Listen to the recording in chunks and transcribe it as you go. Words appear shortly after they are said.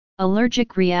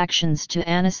Allergic reactions to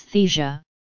anesthesia,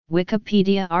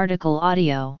 Wikipedia article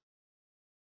audio.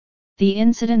 The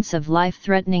incidence of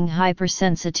life-threatening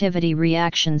hypersensitivity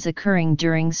reactions occurring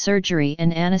during surgery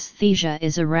and anesthesia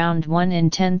is around 1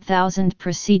 in 10,000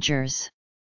 procedures.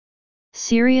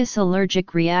 Serious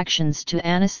allergic reactions to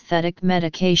anesthetic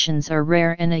medications are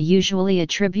rare and are usually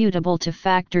attributable to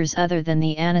factors other than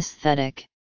the anesthetic.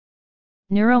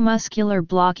 Neuromuscular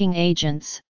blocking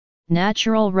agents,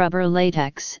 natural rubber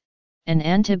latex, and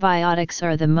antibiotics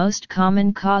are the most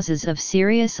common causes of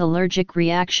serious allergic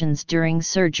reactions during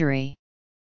surgery.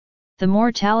 The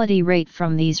mortality rate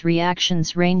from these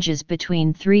reactions ranges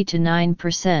between 3 to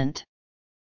 9%.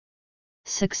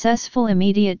 Successful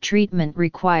immediate treatment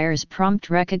requires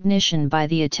prompt recognition by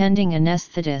the attending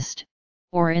anesthetist,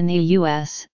 or in the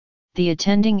U.S., the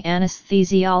attending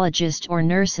anesthesiologist or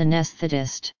nurse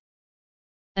anesthetist.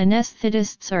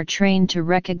 Anesthetists are trained to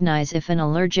recognize if an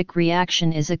allergic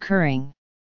reaction is occurring.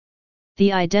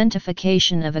 The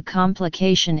identification of a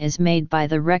complication is made by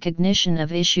the recognition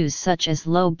of issues such as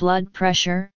low blood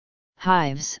pressure,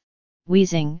 hives,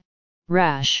 wheezing,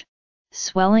 rash,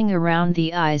 swelling around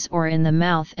the eyes or in the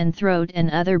mouth and throat,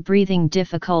 and other breathing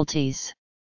difficulties.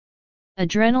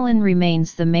 Adrenaline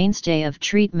remains the mainstay of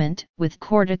treatment, with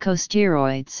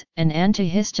corticosteroids and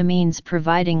antihistamines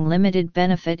providing limited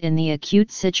benefit in the acute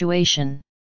situation.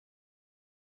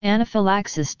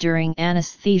 Anaphylaxis during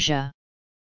anesthesia.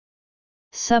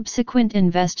 Subsequent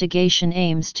investigation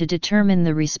aims to determine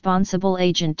the responsible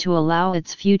agent to allow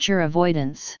its future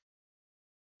avoidance.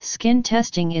 Skin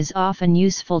testing is often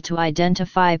useful to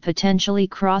identify potentially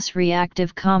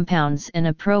cross-reactive compounds and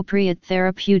appropriate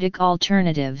therapeutic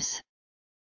alternatives.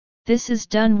 This is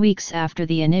done weeks after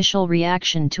the initial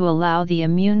reaction to allow the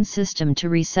immune system to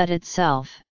reset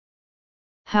itself.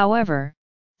 However,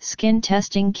 skin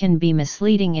testing can be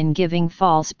misleading in giving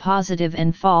false positive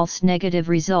and false negative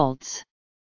results.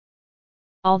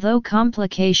 Although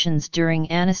complications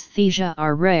during anesthesia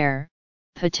are rare,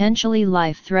 potentially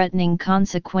life-threatening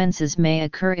consequences may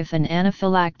occur if an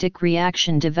anaphylactic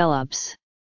reaction develops.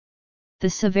 The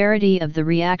severity of the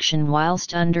reaction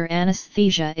whilst under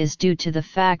anesthesia is due to the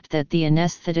fact that the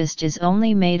anesthetist is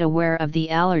only made aware of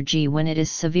the allergy when it is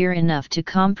severe enough to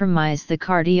compromise the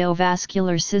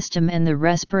cardiovascular system and the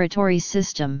respiratory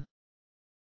system.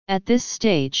 At this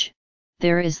stage,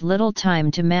 there is little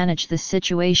time to manage the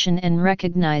situation and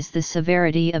recognize the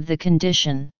severity of the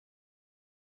condition.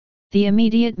 The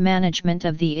immediate management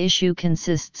of the issue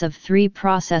consists of 3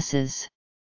 processes.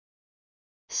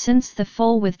 Since the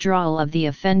full withdrawal of the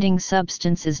offending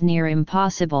substance is near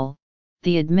impossible,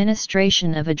 the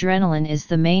administration of adrenaline is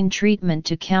the main treatment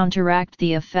to counteract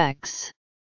the effects.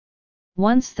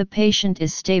 Once the patient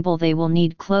is stable, they will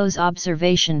need close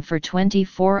observation for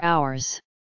 24 hours.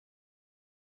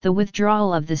 The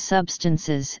withdrawal of the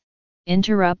substances,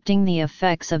 interrupting the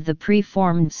effects of the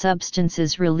preformed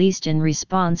substances released in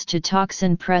response to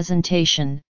toxin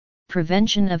presentation,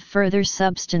 prevention of further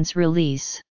substance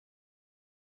release.